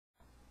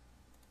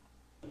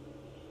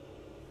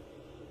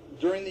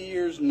during the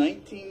years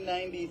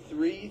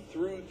 1993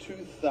 through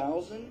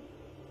 2000,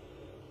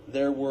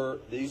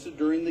 these are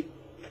during the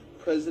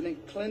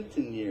President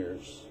Clinton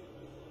years,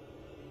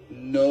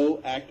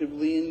 no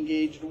actively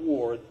engaged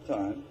war at the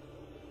time.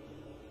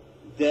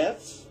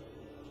 Deaths,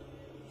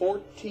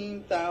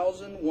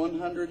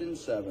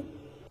 14,107.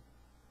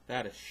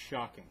 That is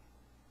shocking.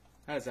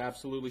 That is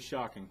absolutely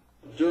shocking.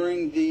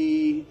 During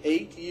the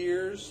 8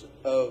 years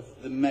of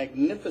the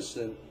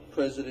magnificent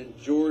President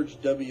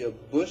George W.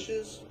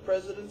 Bush's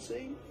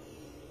presidency,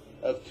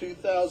 of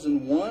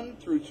 2001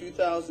 through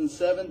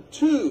 2007,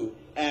 2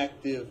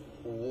 active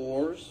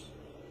wars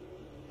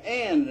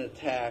and an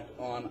attack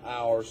on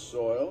our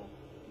soil.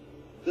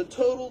 The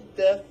total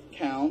death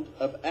count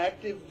of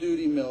active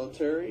duty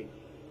military,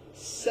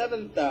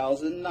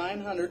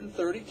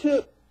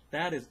 7,932.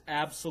 That is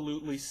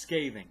absolutely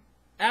scathing.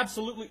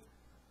 Absolutely.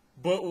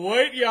 But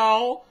wait,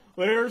 y'all,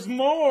 there's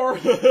more.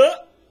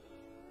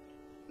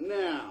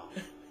 Now,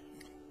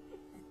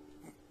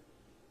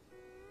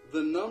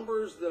 the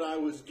numbers that I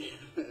was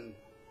given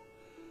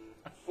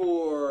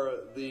for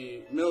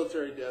the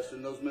military deaths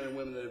and those men and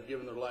women that have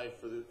given their life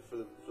for the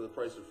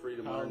price of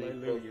freedom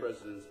underneath both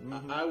presidents,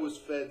 I was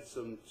fed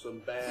some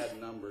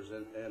bad numbers,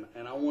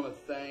 and I want to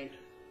thank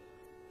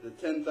the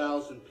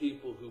 10,000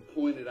 people who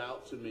pointed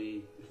out to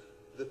me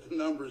that the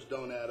numbers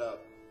don't add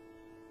up.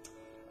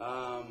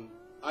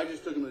 I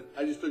just took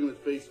them at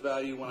face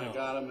value when I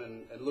got them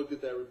and looked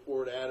at that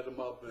report, added them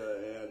up,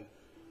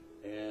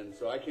 and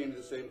so I came to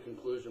the same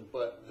conclusion.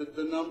 But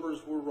the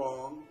numbers were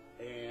wrong,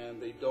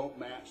 and they don't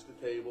match the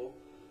table.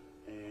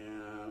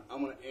 And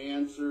I'm going to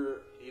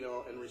answer,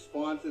 and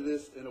respond to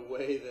this in a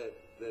way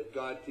that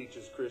God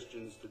teaches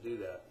Christians to do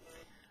that.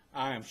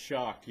 I am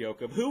shocked,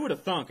 Jacob. Who would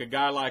have thunk a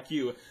guy like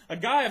you, a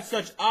guy of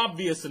such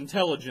obvious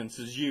intelligence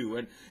as you,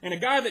 and a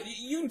guy that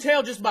you can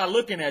tell just by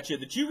looking at you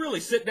that you really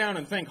sit down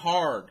and think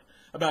hard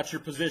about your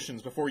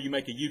positions before you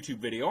make a YouTube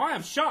video. I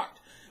am shocked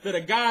that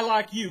a guy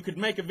like you could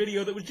make a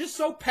video that was just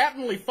so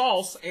patently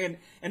false and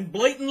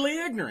blatantly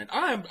ignorant.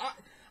 I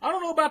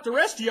don't know about the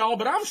rest of y'all,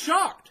 but I'm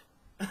shocked.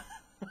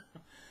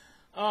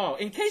 Oh,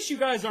 in case you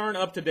guys aren't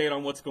up to date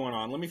on what's going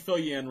on, let me fill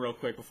you in real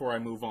quick before I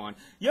move on.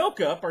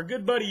 Yokup, our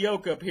good buddy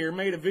Yokup here,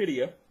 made a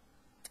video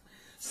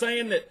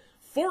saying that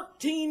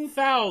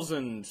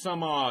 14,000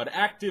 some odd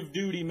active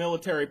duty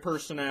military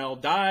personnel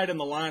died in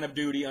the line of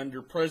duty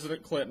under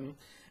President Clinton,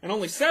 and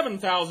only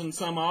 7,000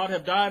 some odd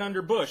have died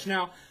under Bush.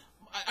 Now,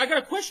 I got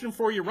a question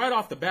for you right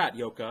off the bat,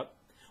 Yokup.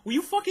 Were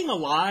you fucking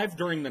alive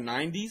during the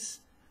 90s?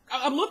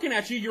 I'm looking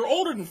at you, you're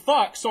older than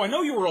fuck, so I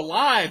know you were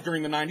alive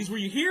during the 90s. Were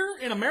you here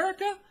in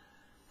America?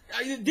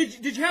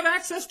 Did you have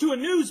access to a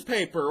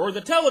newspaper or the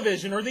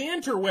television or the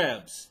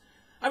interwebs?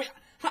 I mean,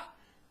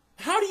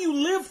 how do you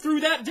live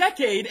through that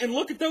decade and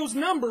look at those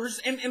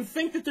numbers and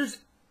think that there's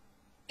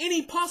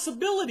any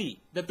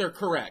possibility that they're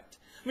correct?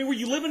 I mean, were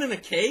you living in a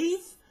cave?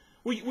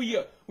 Were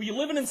you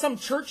living in some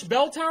church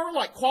bell tower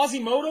like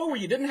Quasimodo where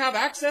you didn't have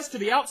access to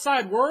the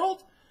outside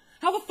world?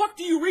 How the fuck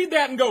do you read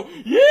that and go,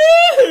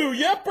 yee-hoo,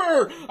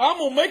 yepper, I'm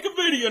going to make a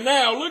video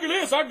now. Look at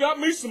this. I got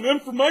me some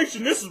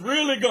information. This is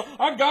really good.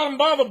 I got him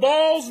by the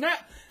balls now.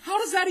 How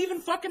does that even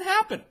fucking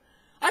happen?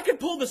 I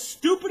could pull the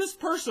stupidest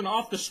person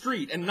off the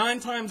street, and 9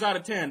 times out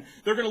of 10,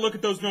 they're going to look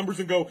at those numbers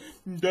and go,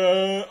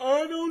 duh,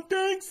 I don't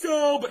think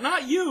so. But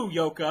not you,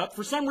 Yokup.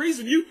 For some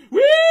reason,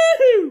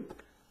 woo-hoo.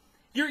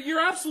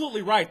 You're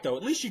absolutely right, though.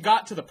 At least you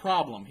got to the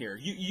problem here.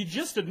 You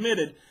just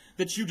admitted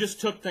that you just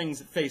took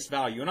things at face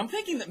value. And I'm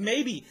thinking that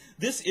maybe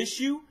this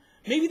issue,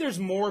 maybe there's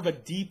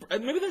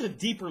a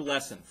deeper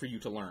lesson for you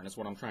to learn, is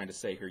what I'm trying to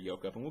say here,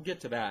 Yokup. And we'll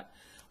get to that.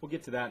 We'll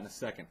get to that in a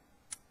second.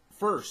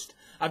 First,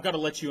 I've got to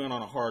let you in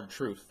on a hard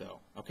truth, though,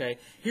 okay?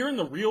 Here in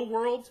the real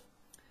world,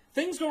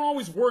 things don't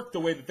always work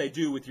the way that they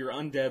do with your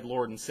undead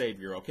Lord and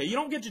Savior, okay? You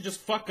don't get to just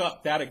fuck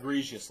up that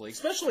egregiously,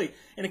 especially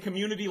in a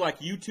community like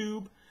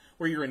YouTube,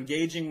 where you're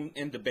engaging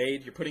in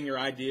debate, you're putting your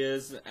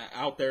ideas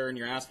out there, and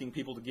you're asking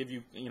people to give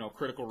you,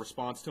 critical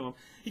response to them.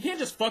 You can't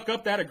just fuck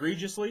up that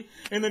egregiously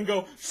and then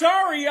go,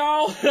 sorry,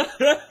 y'all.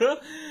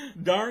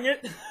 Darn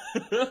it.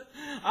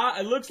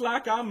 It looks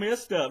like I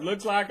messed up.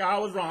 Looks like I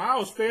was wrong. I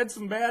was fed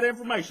some bad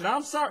information.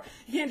 I'm sorry.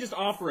 You can't just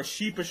offer a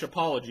sheepish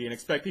apology and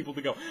expect people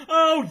to go,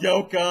 oh,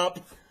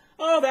 Yokup.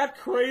 Oh, that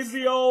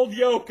crazy old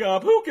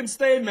Yokup. Who can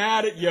stay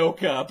mad at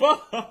Yokup?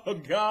 Oh,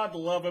 God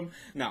love him.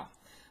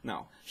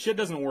 No, shit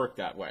doesn't work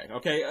that way,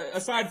 okay?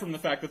 Aside from the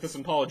fact that this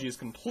apology is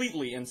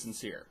completely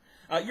insincere.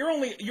 You're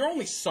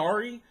only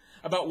sorry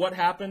about what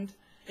happened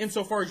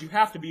insofar as you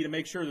have to be to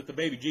make sure that the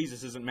baby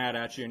Jesus isn't mad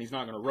at you and he's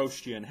not going to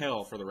roast you in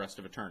hell for the rest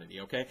of eternity,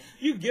 okay?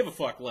 You give a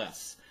fuck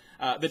less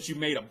that you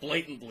made a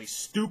blatantly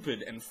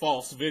stupid and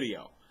false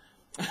video.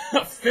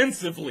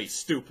 Offensively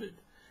stupid.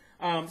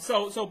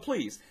 So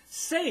please,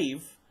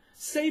 save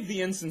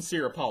the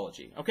insincere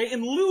apology, okay?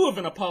 In lieu of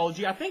an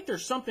apology, I think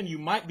there's something you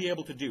might be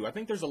able to do. I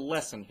think there's a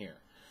lesson here,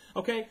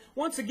 okay?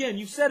 Once again,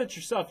 you said it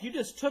yourself. You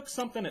just took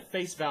something at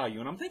face value,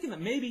 and I'm thinking that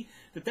maybe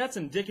that's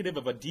indicative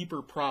of a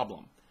deeper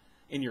problem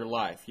in your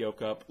life,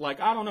 Yokup. Like,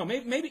 I don't know,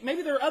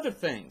 maybe there are other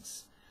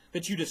things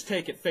that you just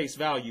take at face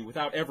value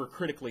witut ever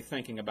critically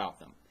thinking about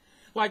them.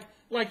 Like,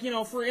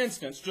 for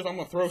instance, I'm going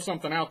to throw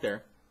something out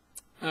there.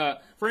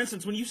 For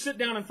instance, when you sit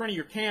down in front of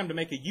your cam to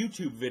make a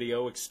YouTube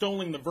video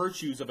extolling the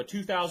virtues of a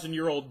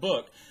 2,000-year-old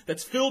book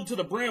that's filled to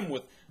the brim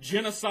with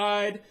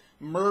genocide,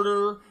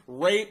 murder,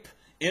 rape,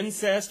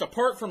 incest,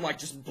 apart from like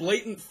just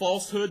blatant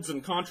falsehoods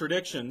and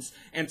contradictions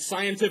and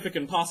scientific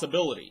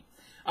impossibility,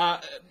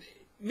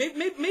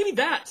 maybe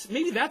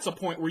that's a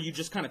point where you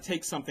just kind of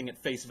take something at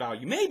face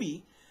value.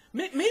 Maybe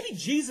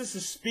Jesus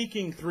is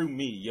speaking through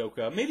me,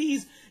 Yoka. Maybe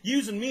he's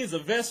using me as a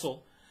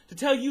vessel to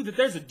tell you that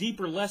there's a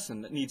deeper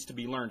lesson that needs to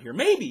be learned here.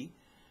 Maybe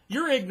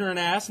your ignorant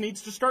ass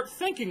needs to start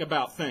thinking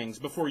about things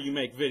before you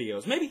make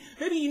videos. Maybe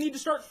you need to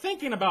start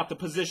thinking about the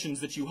positions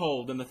that you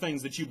hold and the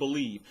things that you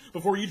believe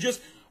before you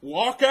just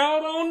walk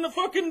out on the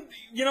fucking,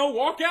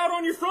 walk out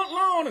on your front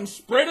lawn and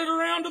spread it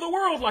around to the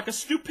world like a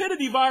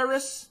stupidity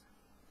virus.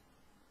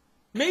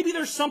 Maybe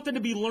there's something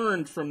to be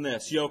learned from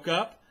this, Yoke.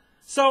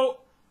 So,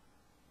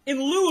 in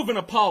lieu of an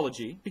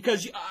apology,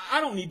 because I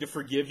don't need to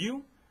forgive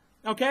you,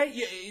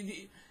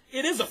 okay?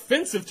 It is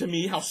offensive to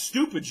me how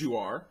stupid you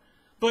are,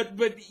 but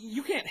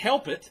you can't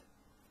help it.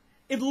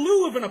 In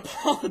lieu of an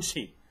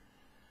apology,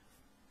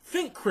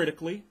 think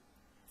critically.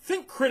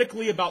 Think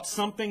critically about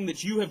something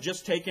that you have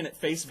just taken at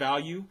face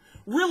value.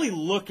 Really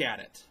look at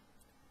it.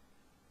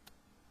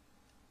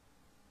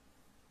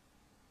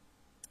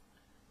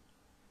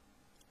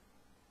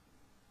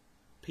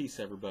 Peace,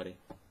 everybody.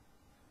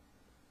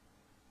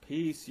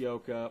 Peace,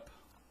 Yoke Up.